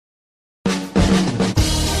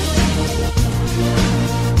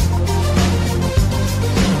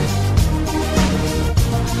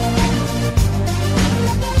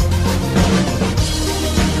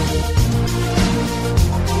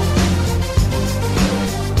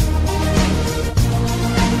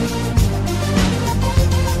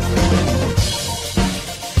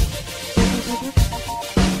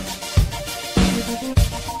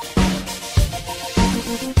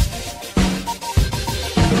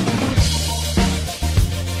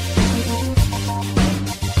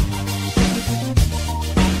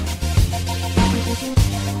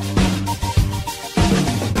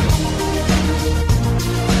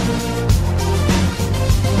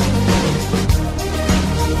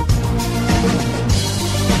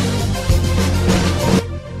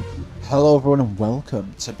Hello everyone and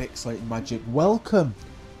welcome to Pixelated Magic. Welcome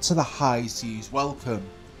to the high seas. Welcome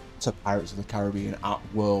to Pirates of the Caribbean at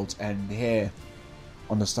World's End here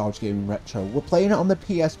on Nostalgia Gaming Retro. We're playing it on the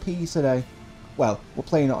PSP today. Well, we're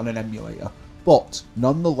playing it on an emulator, but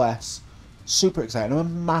nonetheless, super excited. I'm a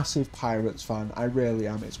massive Pirates fan. I really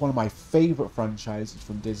am. It's one of my favourite franchises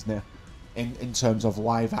from Disney in terms of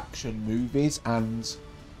live action movies, and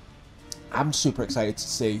I'm super excited to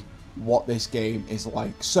see what this game is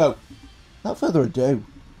like. So, without further ado,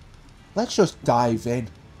 let's just dive in.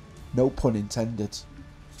 No pun intended.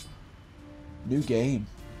 New game.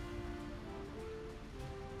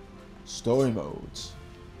 Story mode.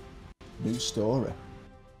 New story.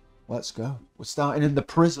 Let's go. We're starting in the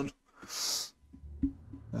prison.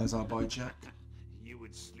 There's our boy Jack. You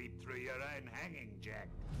would sleep through your own hanging, Jack.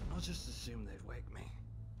 I'll just assume they'd wake me.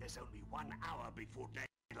 There's only 1 hour before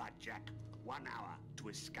daylight, Jack. 1 hour to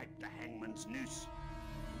escape the hangman's noose.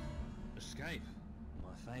 Escape.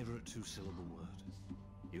 My favourite two-syllable word.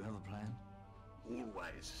 You have a plan?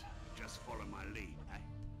 Always. Just follow my lead,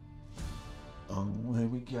 eh? Oh, here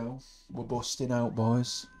we go. We're busting out,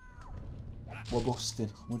 boys. We're busting.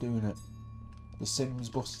 We're doing it. The Sims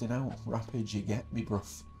busting out. Rapid, you get me,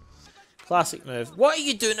 bruv. Classic move. What are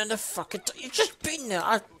you doing in the fucking... You've just been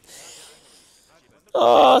there.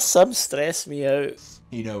 Oh, some stress me out.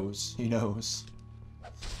 He knows. He knows.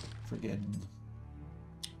 Friggin'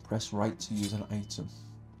 press right to use an item.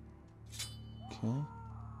 Okay.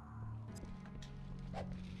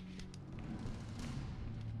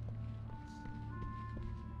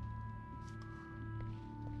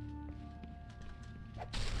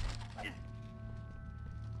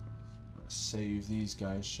 Let's save these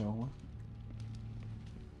guys, shall we?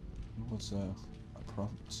 It was a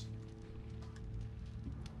prompt.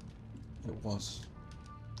 It was.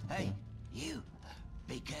 Okay. Hey, you!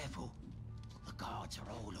 Be careful. The guards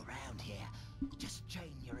are all around here. Just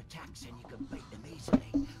chain your attacks and you can beat them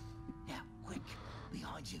easily. Now, quick!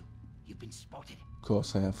 Behind you. You've been spotted. Of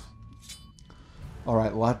course I have.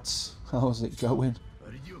 Alright, lads. How's it going?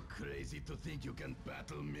 Are you crazy to think you can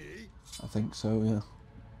battle me? I think so, yeah.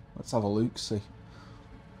 Let's have a look, see.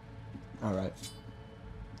 Alright.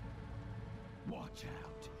 Watch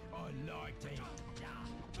out. I like it.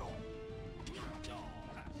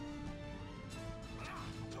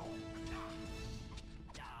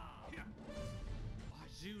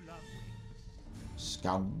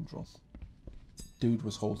 Scoundrel. Dude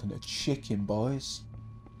was holding a chicken, boys.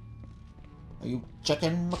 Are you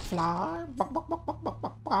chicken, McFly? Buck, buck, buck, buck, buck,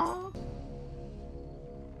 buck, buck.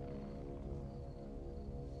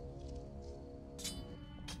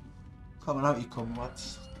 Coming out you come,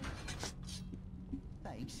 lads.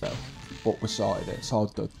 Thanks. So, but we sorted it. It's all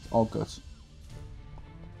good. All good.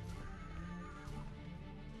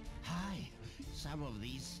 Hi. Some of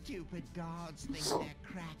these stupid guards think they're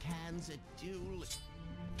crack hands at duel.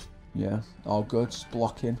 Yeah, all good. Just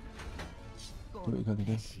blocking. Do what you gotta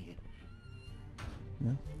do.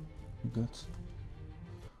 Yeah, you're good.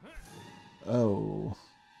 Oh.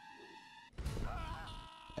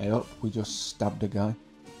 Hey up, we just stabbed a guy.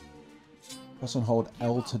 Press and hold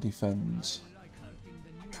L to defend.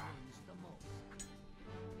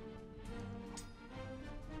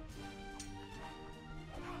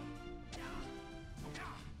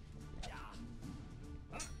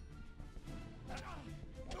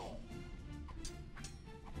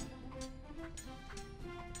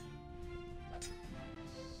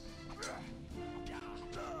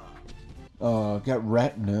 Oh, get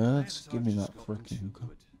wrecked, nerds. Give me that frickin' gun.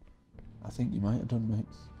 I think you might have done, mate.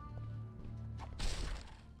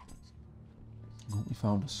 Oh, we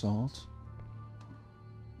found a sword.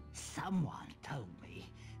 Someone told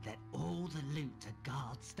me that all the loot a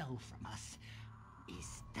guard stole from us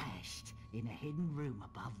is stashed in a hidden room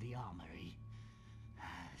above the armory.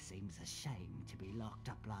 Seems a shame to be locked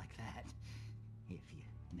up like that, if you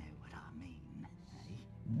know what I mean,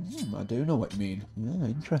 eh? I do know what you mean. Yeah,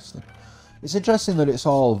 interesting. It's interesting that it's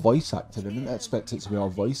all voice acted. I didn't expect it to be all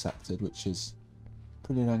voice acted, which is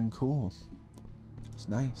pretty dang cool. It's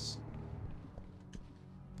nice.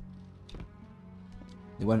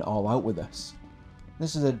 They went all out with this.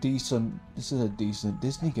 This is a decent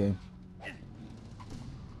Disney game.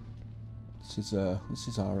 This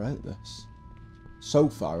is alright, this. So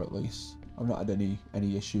far at least. I've not had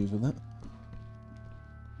any issues with it.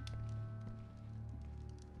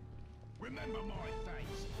 Remember my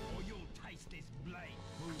face, or you'll taste this blade.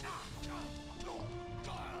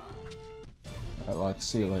 Alright, lads,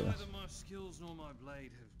 see you later. Neither my skills nor my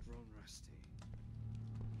blade have grown rusty.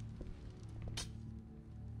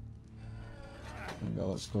 There we go,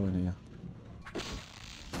 let's go in here.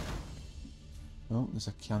 Oh, there's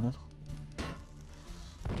a cannon.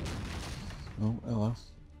 Oh, hello.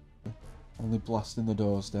 Only blasting the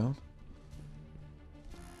doors down.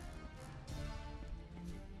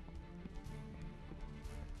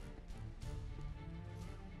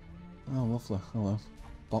 Oh, lovely. Hello.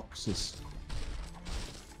 Boxes.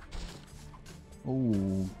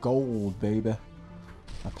 Oh, gold, baby.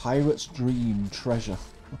 A pirate's dream treasure.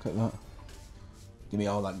 Look at that. Give me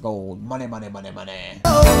all that gold. Money, money, money, money.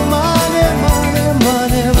 Oh, money, money,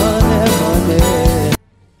 money, money, money.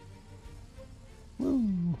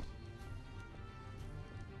 Woo.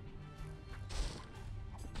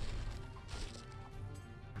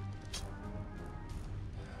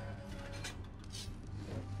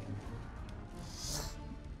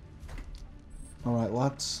 Alright,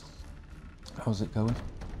 lads. How's it going?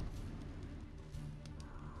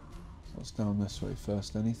 Let's down this way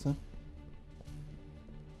first. Anything?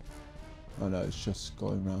 Oh no, it's just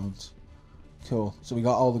going round. Cool. So we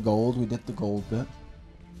got all the gold. We did the gold bit.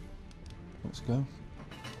 Let's go.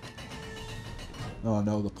 Oh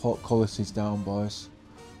no, the portcullis is down, boys.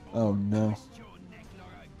 Oh no.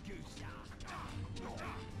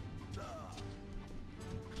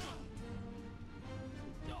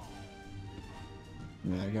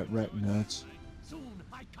 Yeah, get wrecked, nerds. Soon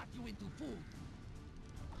I cut you into food.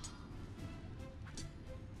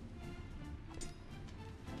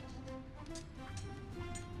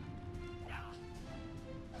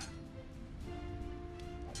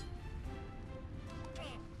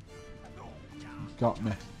 Got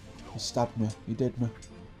me. He stabbed me. He did me.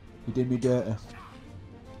 He did me dirty.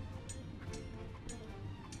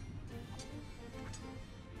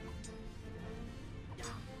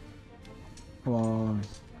 Come on.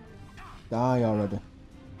 Die already.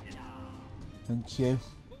 Thank you.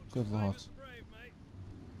 Good lord.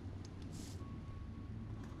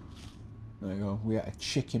 There you go. We had a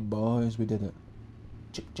chicken, boys. We did it.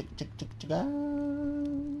 Chick, chick, chick, chick, chick.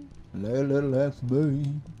 Left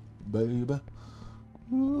me, baby.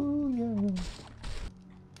 Ooh, yeah.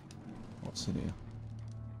 What's in here?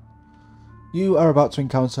 You are about to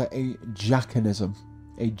encounter a Jackanism.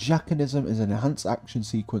 A Jackanism is an enhanced action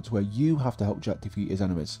sequence where you have to help Jack defeat his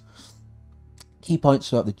enemies. Key points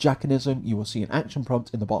throughout the Jackanism: you will see an action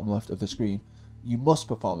prompt in the bottom left of the screen. You must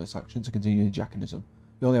perform this action to continue the Jackanism.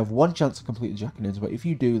 You only have one chance to complete the Jackanism, but if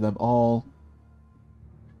you do them all,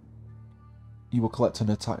 you will collect an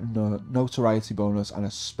notoriety bonus and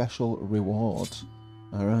a special reward.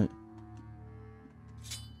 Alright.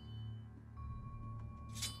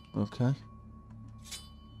 Okay.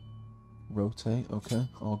 Rotate, okay,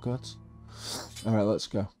 all good. Alright, let's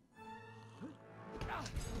go.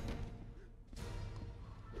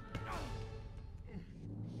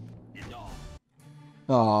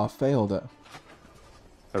 Oh, I failed it.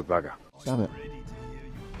 Oh, bugger. Damn it.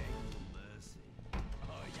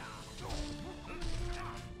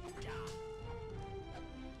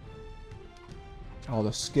 Oh,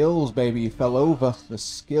 the skills, baby. You fell over. The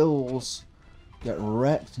skills. Get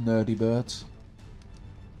wrecked, nerdy birds.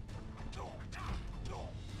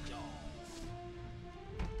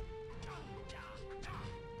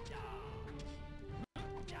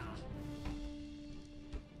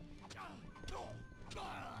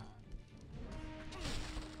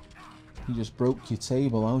 You just broke your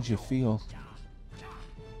table. How'd you feel?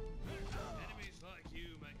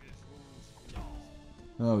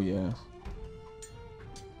 Oh, yeah.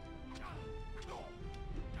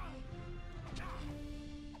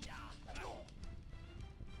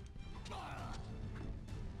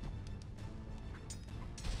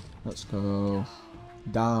 Let's go.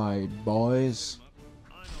 Die, boys.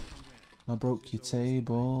 I broke your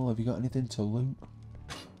table. Have you got anything to loot?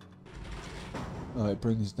 Oh, it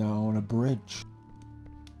brings down a bridge.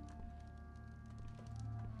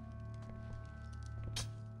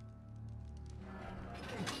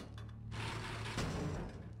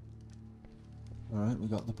 Alright, we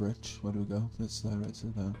got the bridge. Where do we go? It's there, it's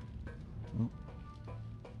there. Oh.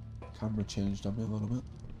 Camera changed on me a little bit.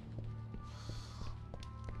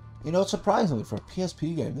 You know, surprisingly, for a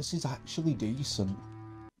PSP game, this is actually decent.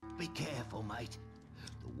 Be careful, mate.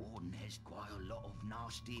 The warden has quite a lot of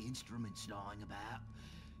nasty instruments lying about.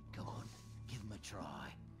 Go on, give him a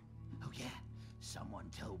try. Oh yeah,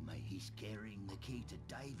 someone told me he's carrying the key to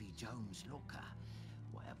Davy Jones' locker,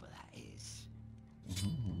 whatever that is.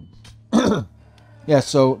 Yeah,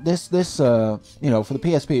 so this you know, for the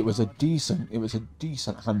PSP, it was a decent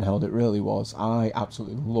handheld. It really was. I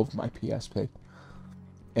absolutely loved my PSP.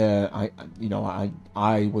 I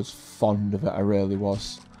was fond of it. I really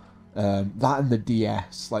was. That and the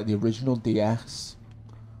DS, like the original DS.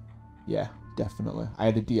 Yeah, definitely. I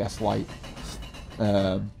had a DS Lite.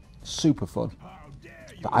 Super fun.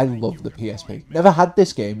 But I love the PSP. Never had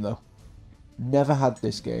this game though. Never had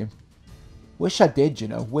this game. Wish I did, you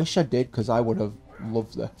know. Wish I did, because I would have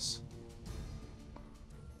loved this.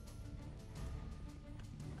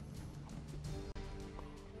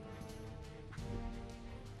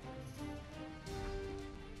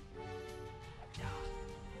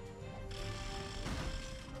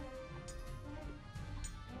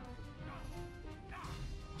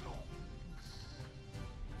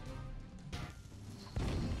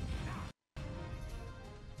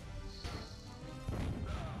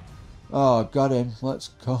 Oh, got him. Let's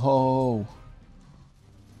go.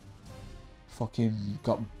 Fucking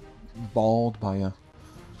got balled by a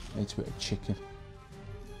bit of chicken.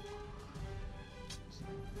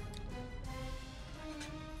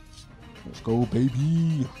 Let's go,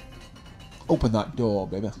 baby. Open that door,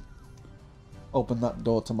 baby. Open that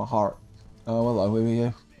door to my heart. Oh, hello, who are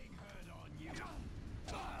you?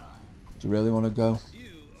 Do you really want to go?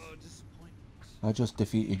 I just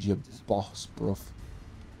defeated your boss, bruv.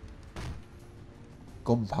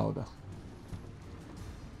 Gunpowder.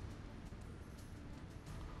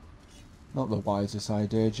 Not the wisest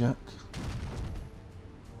idea, Jack.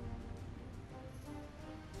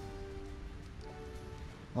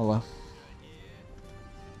 Hello.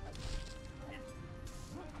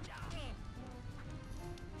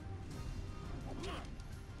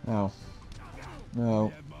 Ow.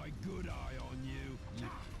 No.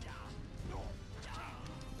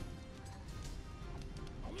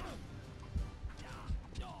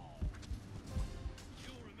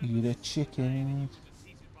 Eat a chicken.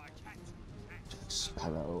 Jack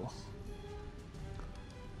Sparrow.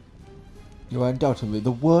 You are undoubtedly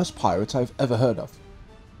the worst pirate I've ever heard of.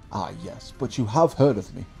 Ah, yes, but you have heard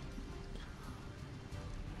of me.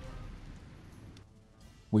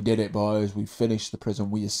 We did it, boys. We finished the prison.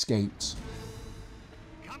 We escaped.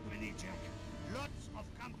 Company, Jack. Lots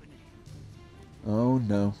of company. Oh,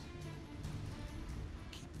 no.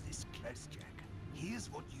 Keep this close, Jack.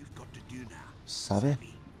 Here's what you've got to do now. Savvy?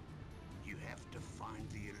 You have to find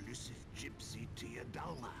the elusive gypsy Tia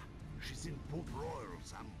Dalma. She's in Port Royal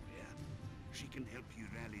somewhere. She can help you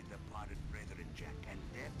rally the pirate brethren, Jack, and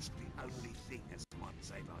that's the only thing that might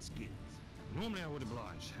save our skins. Normally I would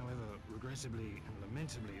oblige, however, regrettably and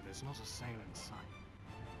lamentably, there's not a sail in sight.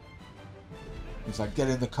 He's like, get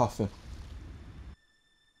in the coffin.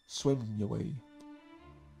 Swim your way.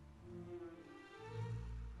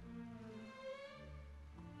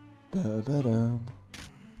 Ba-ba-dum.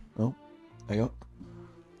 Oh, hey up.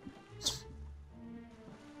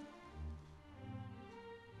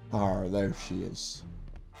 Ah, there she is.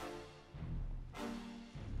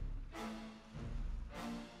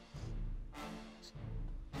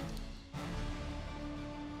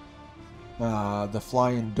 Ah, the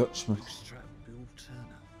Flying Dutchman. Strap Bill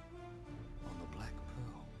Turner on the Black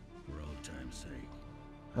Pearl. For old time's sake.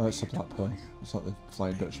 Oh, it's the Black Pearl. It's not the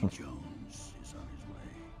Flying Dutchman. Jones is on his way.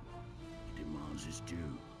 He demands his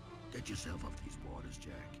due. Get yourself off these waters,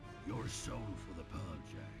 Jack. You're sold for the pearl,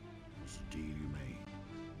 Jack. It's a deal you made.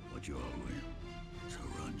 What you owe him. So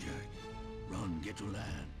run, Jack. Run, get to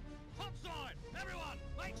land. Topside! Everyone,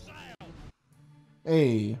 make sail!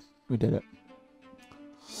 Hey, we did it.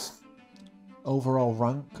 Overall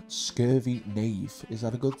rank, scurvy knave. Is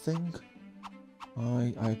that a good thing?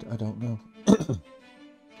 I don't know.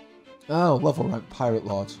 Oh, level rank, pirate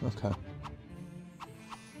lord. Okay.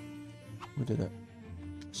 We did it.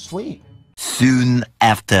 Sweet. Soon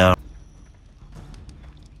after.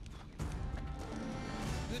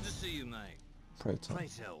 Good to see you, mate. Pray tell. Pray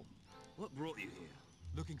tell, what brought you here?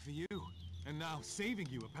 Looking for you, and now saving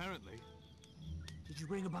you, apparently. Did you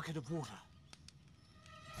bring a bucket of water?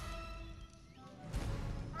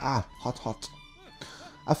 Ah, hot, hot.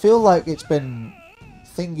 I feel like it's been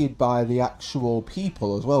thingied by the actual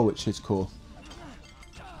people as well, which is cool.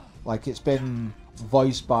 Like, it's been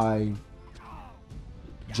voiced by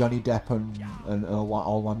Johnny Depp and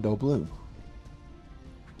Orlando Bloom.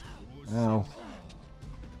 Ow.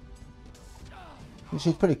 Which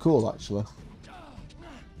is pretty cool, actually.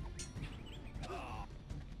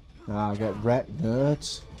 Ah, get wrecked,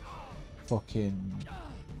 nerds. Fucking...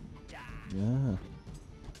 yeah.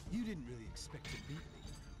 You didn't really expect to beat me,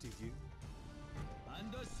 did you?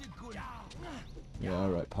 Yeah,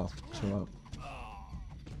 alright, pal. Chill out.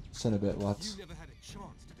 It's in a bit, lads. You never had a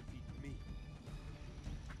chance to defeat me.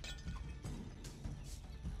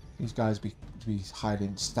 These guys be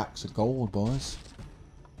hiding stacks of gold, boys.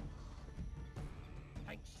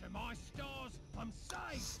 Thanks to my stars, I'm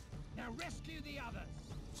safe. Now rescue the others.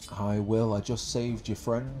 I will. I just saved your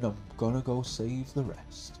friend. I'm gonna go save the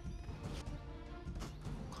rest.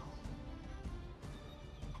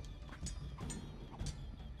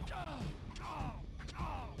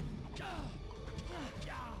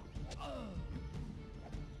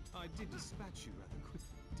 got you rather quickly,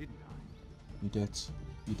 didn't I? You did.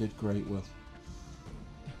 You did great, Will.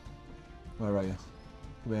 Where are you?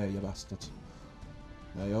 Come here, you bastard.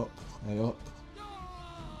 Hey up, hey up.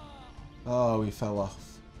 Oh, he fell off.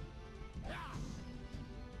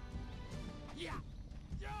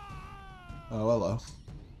 Oh, hello.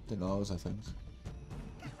 Didn't know I was, I think.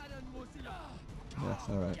 Yeah,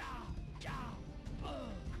 alright.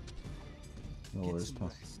 No worries,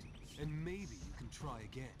 pal. And maybe you can try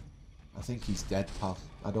again. I think he's dead, pal.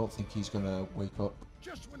 I don't think he's gonna wake up.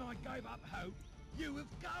 Just when I gave up hope, you have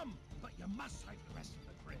come. But you must save the rest of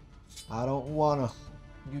the grid. I don't wanna.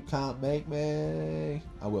 You can't make me.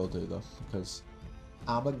 I will do though, because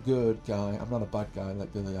I'm a good guy. I'm not a bad guy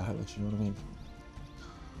like Billie Eilish, you know what I mean?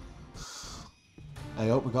 I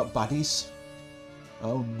hope we got baddies.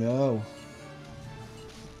 Oh no.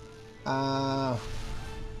 Ah.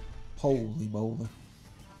 Holy moly.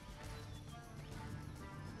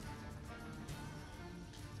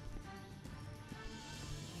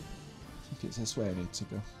 I think it's this way I need to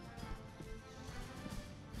go.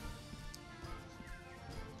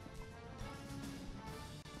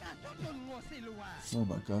 Oh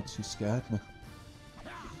my god, she scared me.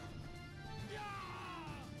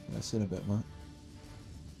 Yeah, see in a bit, mate.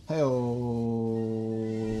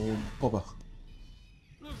 Hey-oh, Bubba.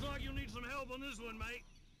 Looks like you'll need some help on this one, mate.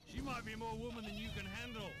 She might be more woman than you can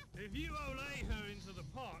handle. If you olay her into the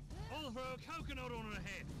pot, I'll throw a coconut on her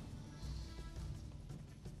head.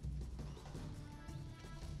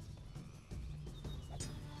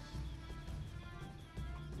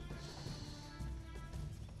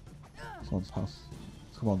 Come on, pal.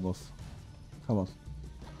 Come on, love. Come on.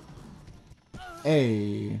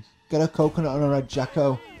 Hey, get a coconut on a red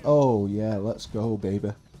Jacko. Oh, yeah, let's go,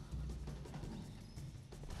 baby.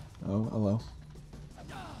 Oh, hello.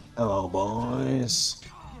 Hello, boys.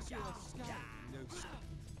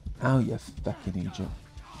 Oh, you fucking Egypt.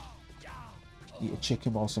 Eat a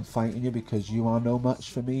chicken whilst I'm fighting you because you are no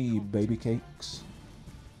match for me, baby cakes.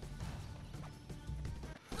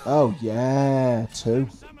 Oh, yeah, 2.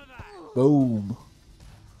 Boom.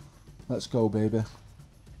 Let's go, baby. A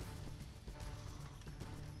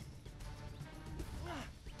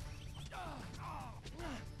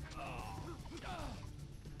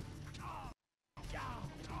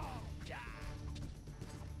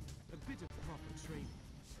bit of proper training,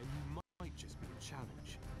 and you might just be a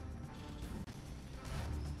challenge.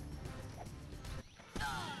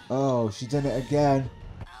 Oh, she did it again.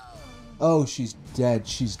 Oh, she's dead.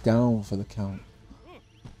 She's down for the count.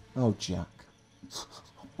 Oh, Jack.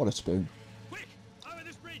 What a spoon. Quick, over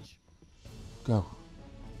this bridge. Go.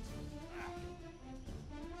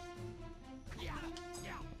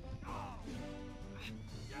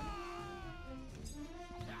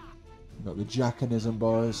 Got the jackanism,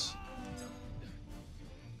 boys.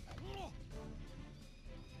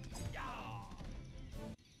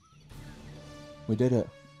 We did it.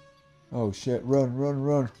 Oh shit, run, run,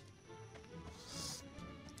 run.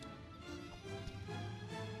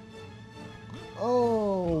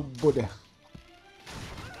 Oh, buddy.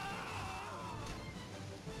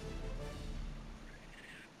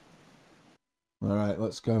 Alright,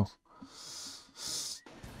 let's go.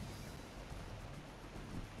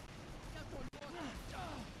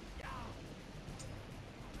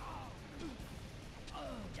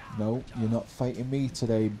 No, you're not fighting me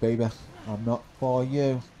today, baby. I'm not for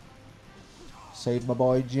you. Save my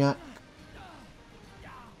boy Jack.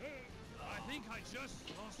 I think I just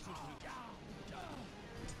lost a boot.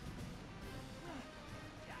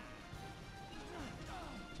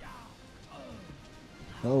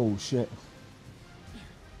 Oh shit.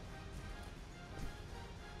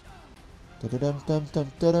 Da-da-dum dum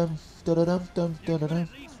dum da-dum da-da-dum dum da-da-dum.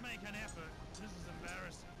 At least make an effort. This is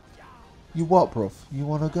embarrassing. You what, bruv? You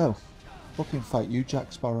wanna go? Fucking fight you,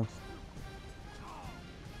 Jack Sparrow.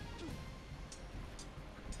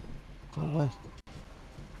 Go away.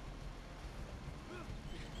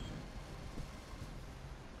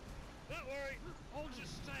 Don't worry, I'll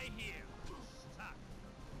just stay here. Stuck.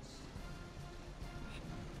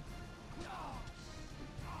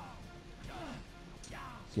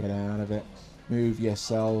 Get out of it. Move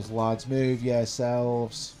yourselves, lads. Move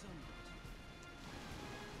yourselves.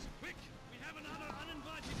 Quick, we have another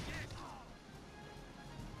uninvited guest.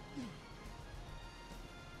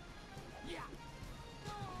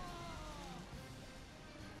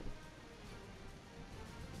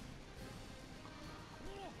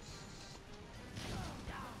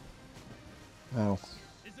 Ow.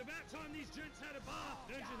 It's about time these gents had a bath,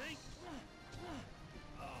 don't you think?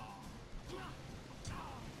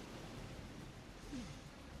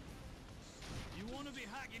 You want to be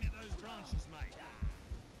hacking at those branches, mate.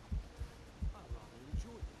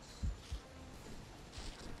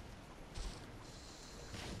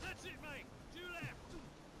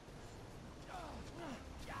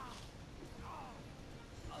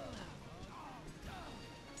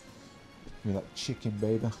 Give me that chicken,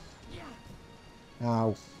 baby.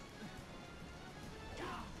 Ow.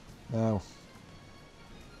 No.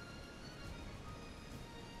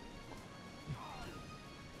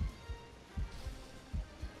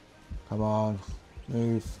 Come on.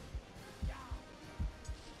 Move.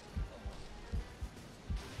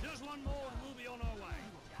 Just one more and we'll be on our way.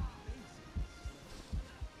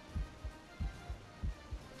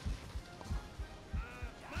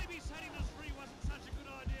 Maybe setting us free wasn't such a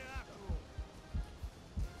good idea after all.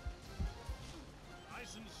 I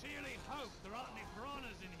sincerely hope there aren't any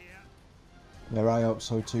piranhas in here. Yeah, I hope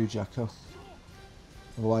so too, Jacko.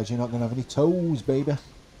 Otherwise you're not going to have any toes, baby.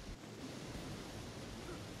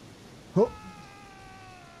 Huh.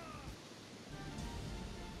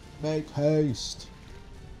 Make haste.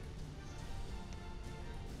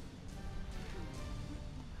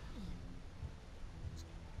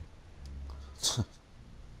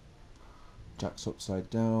 Jack's upside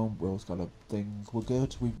down. Will's got a thing. We're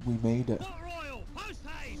good. We made it. Port Royal, post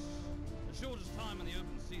haste! The shortest time in the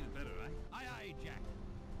open sea, the better, eh? Aye, aye, Jack.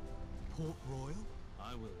 Port Royal?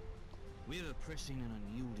 I will. We have a pressing and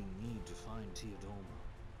unyielding need to find Teodoma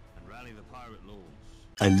and rally the pirate lords.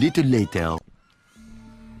 A little later.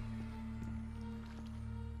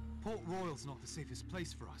 Port Royal's not the safest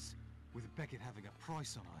place for us, with Beckett having a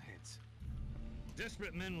price on our heads.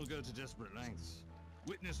 Desperate men will go to desperate lengths.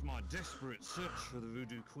 Witness my desperate search for the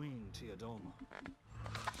voodoo queen, Teodoma.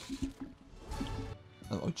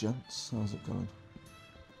 Hello, gents. How's it going?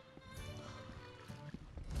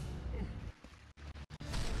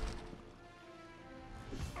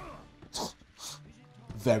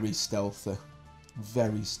 Very stealthy.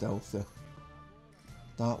 Very stealthy.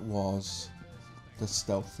 That was the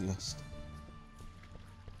stealthiest.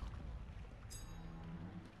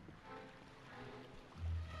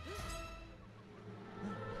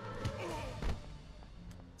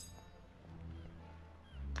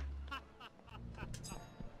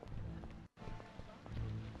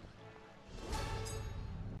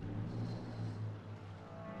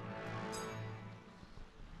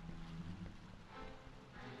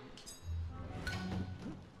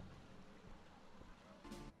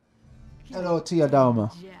 Hello, Teodoma.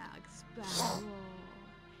 Jack Sparrow.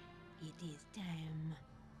 It is time.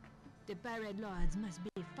 The pirate lords must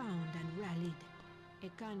be found and rallied. A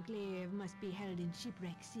conclave must be held in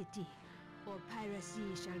Shipwreck City, or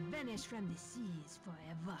piracy shall vanish from the seas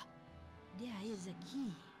forever. There is a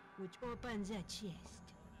key which opens a chest.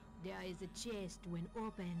 There is a chest when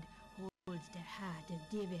opened holds the heart of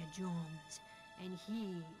David Jones, and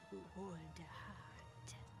he who holds the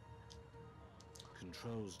heart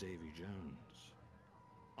Controls Davy Jones.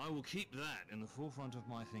 I will keep that in the forefront of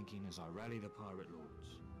my thinking as I rally the pirate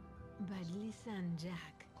lords. But listen,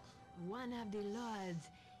 Jack. One of the lords,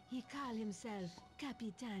 he call himself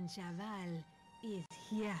Capitan Chaval, is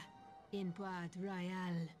here in Port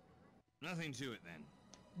Royal. Nothing to it then.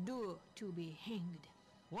 Due to be hanged.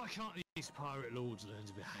 Why can't these pirate lords learn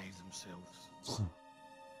to behave themselves?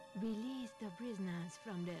 Release the prisoners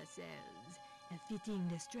from their cells, a fitting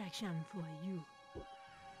distraction for you.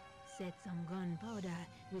 Set some gunpowder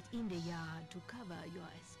within the yard to cover your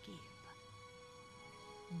escape.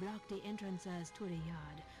 Block the entrances to the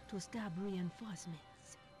yard to stop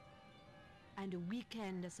reinforcements. And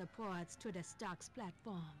weaken the supports to the stocks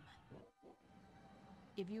platform.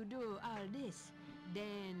 If you do all this,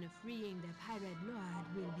 then freeing the pirate lord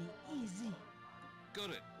will be easy.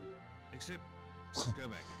 Got it. Except, go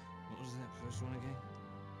back. What was that first one again?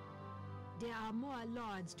 There are more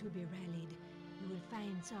lords to be rallied. You will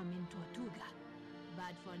find some in Tortuga.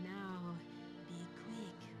 But for now, be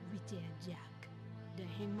quick, Retail Jack. The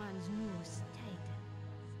hangman's noose tightens.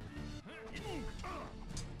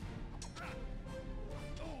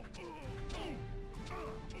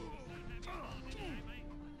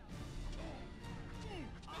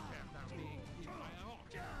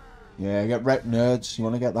 Yeah, get wrecked, nerds. You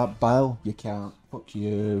want to get that bile? You can't. Fuck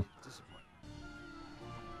you.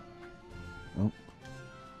 Oh.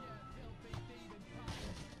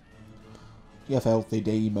 You filthy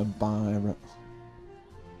demon pirate.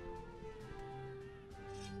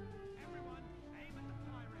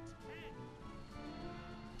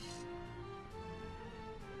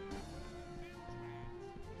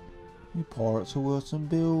 You pirates are worth some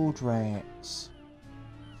build rats.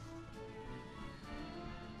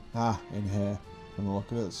 Ah, in here. From the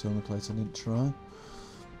look of it, that's the only place I didn't try.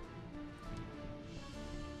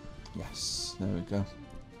 Yes, there we go.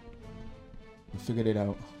 We figured it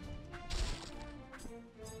out.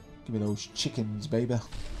 Give me those chickens, baby.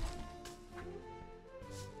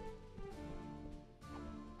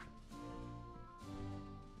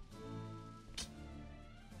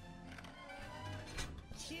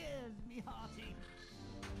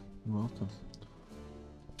 You're welcome.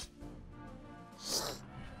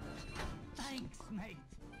 Thanks, mate.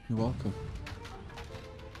 You're welcome.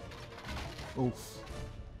 Oof.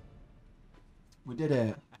 We did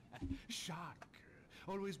it. Jacques,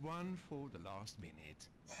 always one for the last minute.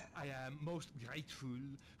 I am most grateful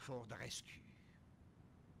for the rescue.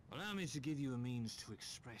 Allow me to give you a means to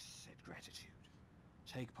express said gratitude.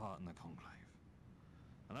 Take part in the conclave.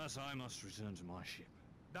 And thus I must return to my ship.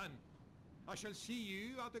 Done. I shall see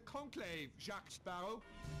you at the conclave, Jacques Sparrow.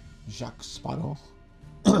 Jacques Sparrow.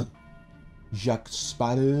 Jacques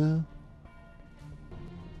Sparrow.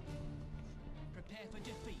 Prepare for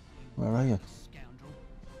defeat, Where are you? scoundrel.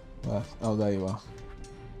 Where? Oh, there you are.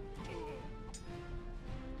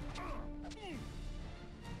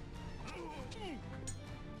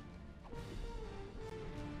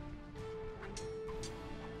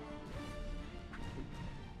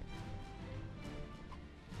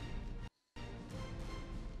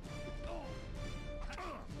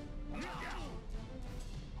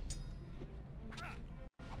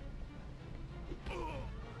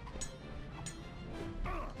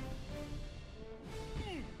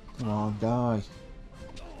 Come on, die.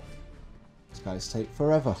 These guys take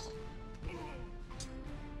forever. I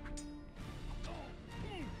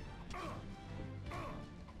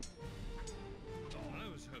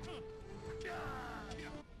was hoping.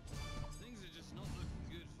 Things are just not looking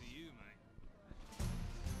good for you, mate.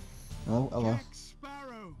 Oh, hello. Jack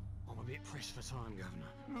Sparrow! I'm a bit pressed for time,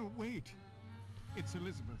 Governor. Oh, wait. It's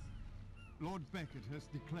Elizabeth. Lord Beckett has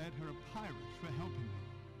declared her a pirate for helping him.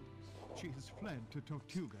 She has fled to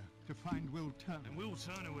Tortuga to find Will Turner. And Will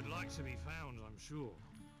Turner would like to be found, I'm sure.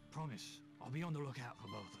 Promise, I'll be on the lookout for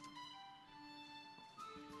both of them.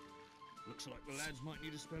 Looks like the lads might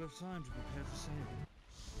need a spell of time to prepare for sailing.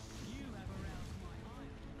 You have aroused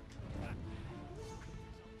my ire.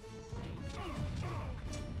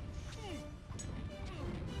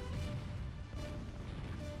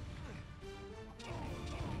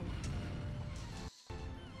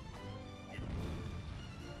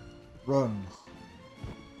 Run.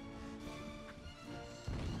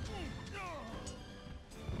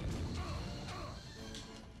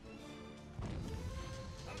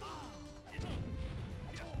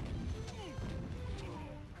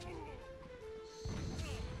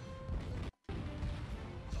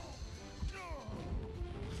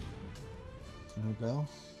 There we go.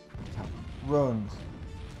 Run.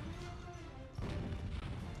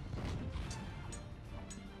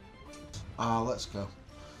 Ah, let's go.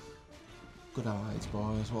 Good eyes,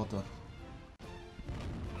 boys. Well done.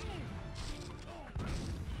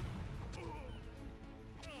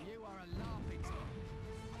 You are a laughing stock.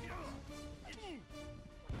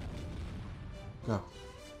 Go.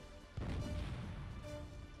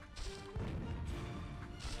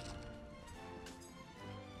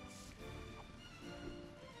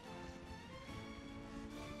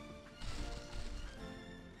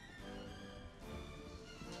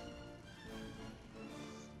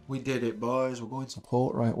 We did it, boys. We're going to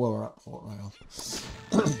Port Royal. Well, we're at Port Royal.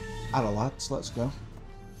 Hello, lads. Let's go.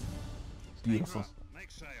 Beautiful.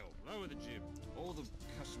 Make sail, lower the jib, all the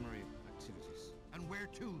customary activities. And where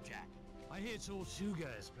to, Jack? I hear Tortuga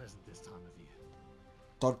is present this time of year.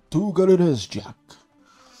 Tortuga it is, Jack.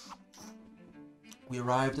 We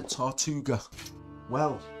arrived at Tortuga.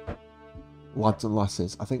 Well, lads and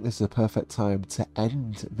lasses, I think this is a perfect time to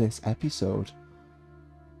end this episode.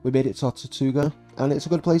 We made it to Tortuga, and it's a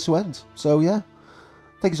good place to end. So yeah,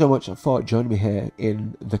 thank you so much for joining me here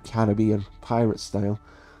in the Caribbean pirate style.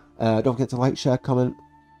 Don't forget to like, share, comment,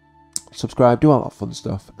 subscribe, do all that fun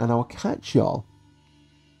stuff, and I will catch y'all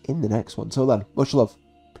in the next one. Till then, much love.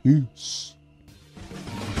 Peace.